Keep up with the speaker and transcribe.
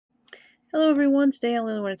Hello everyone, today I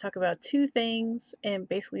only want to talk about two things, and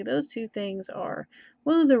basically those two things are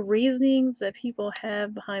one of the reasonings that people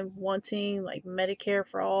have behind wanting like Medicare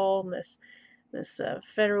for all and this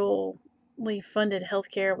federally funded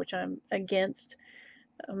healthcare, which I'm against.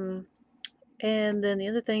 Um, and then the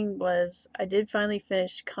other thing was I did finally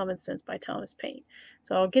finish Common Sense by Thomas Paine.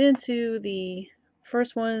 So I'll get into the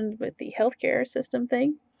first one with the healthcare system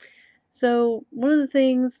thing. So one of the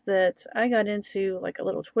things that I got into, like a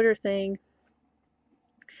little Twitter thing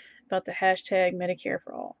about the hashtag Medicare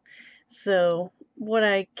for all. So what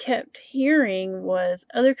I kept hearing was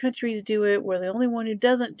other countries do it. We're the only one who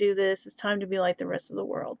doesn't do this. It's time to be like the rest of the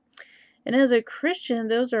world. And as a Christian,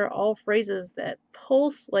 those are all phrases that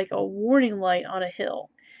pulse like a warning light on a hill.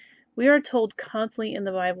 We are told constantly in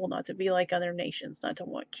the Bible not to be like other nations, not to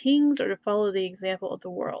want kings, or to follow the example of the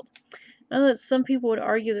world. Now that some people would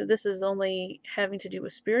argue that this is only having to do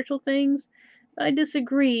with spiritual things, I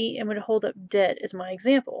disagree and would hold up debt as my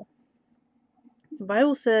example. The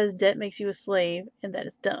Bible says debt makes you a slave, and that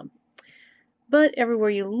is dumb. But everywhere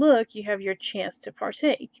you look, you have your chance to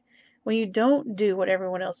partake. When you don't do what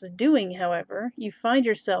everyone else is doing, however, you find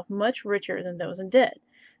yourself much richer than those in debt.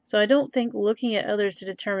 So I don't think looking at others to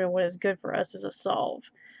determine what is good for us is a solve.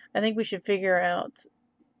 I think we should figure out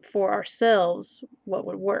for ourselves what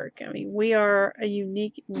would work. I mean, we are a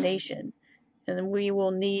unique nation, and we will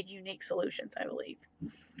need unique solutions, I believe.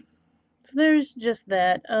 So there's just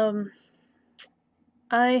that.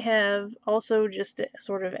 I have also, just to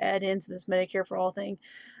sort of add into this Medicare for all thing,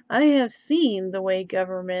 I have seen the way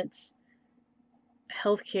government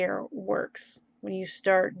healthcare works when you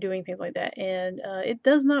start doing things like that, and it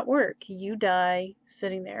does not work. You die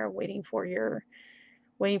sitting there waiting for your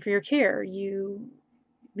care. You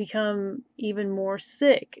become even more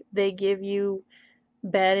sick. They give you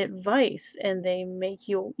bad advice, and they make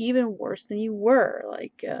you even worse than you were.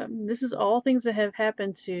 Like this is all things that have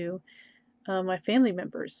happened to my family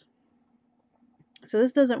members. So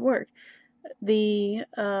this doesn't work. The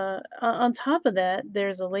on top of that,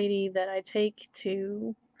 there's a lady that I take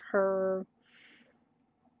to her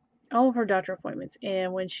all of her doctor appointments,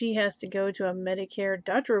 and when she has to go to a Medicare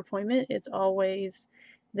doctor appointment, it's always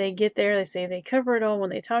they get there, they say they cover it all when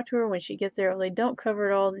they talk to her. When she gets there, they don't cover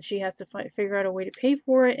it all, then she has to figure out a way to pay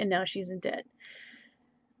for it, and now she's in debt.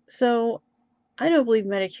 So I don't believe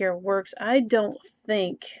Medicare works. I don't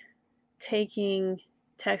think taking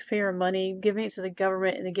taxpayer money, giving it to the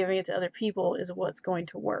government, and then giving it to other people is what's going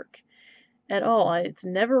to work at all. It's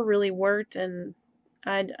never really worked, and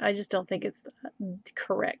I just don't think it's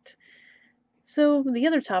correct. So the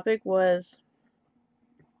other topic was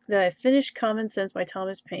that I finished Common Sense by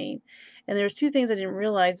Thomas Paine, and there's two things I didn't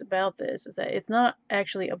realize about this is that it's not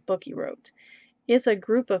actually a book he wrote. It's a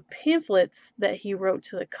group of pamphlets that he wrote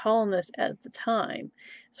to the colonists at the time,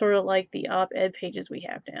 sort of like the op-ed pages we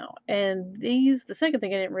have now. And the second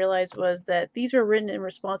thing I didn't realize was that these were written in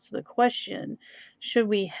response to the question, should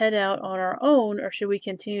we head out on our own or should we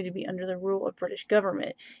continue to be under the rule of British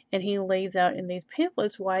government? And he lays out in these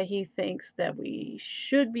pamphlets why he thinks that we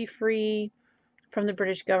should be free from the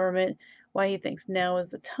British government, why he thinks now is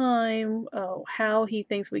the time, how he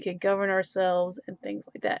thinks we could govern ourselves, and things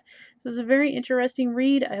like that. So it's a very interesting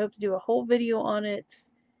read. I hope to do a whole video on it.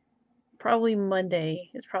 Probably Monday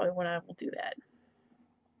is probably when I will do that.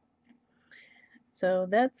 So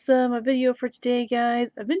that's my video for today,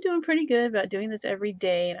 guys. I've been doing pretty good about doing this every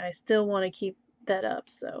day, and I still want to keep that up.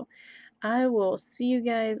 So I will see you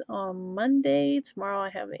guys on Monday. Tomorrow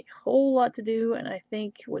I have a whole lot to do, and I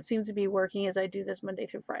think what seems to be working is I do this Monday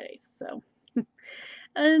through Fridays. So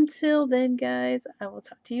until then, guys, I will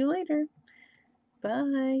talk to you later.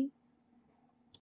 Bye.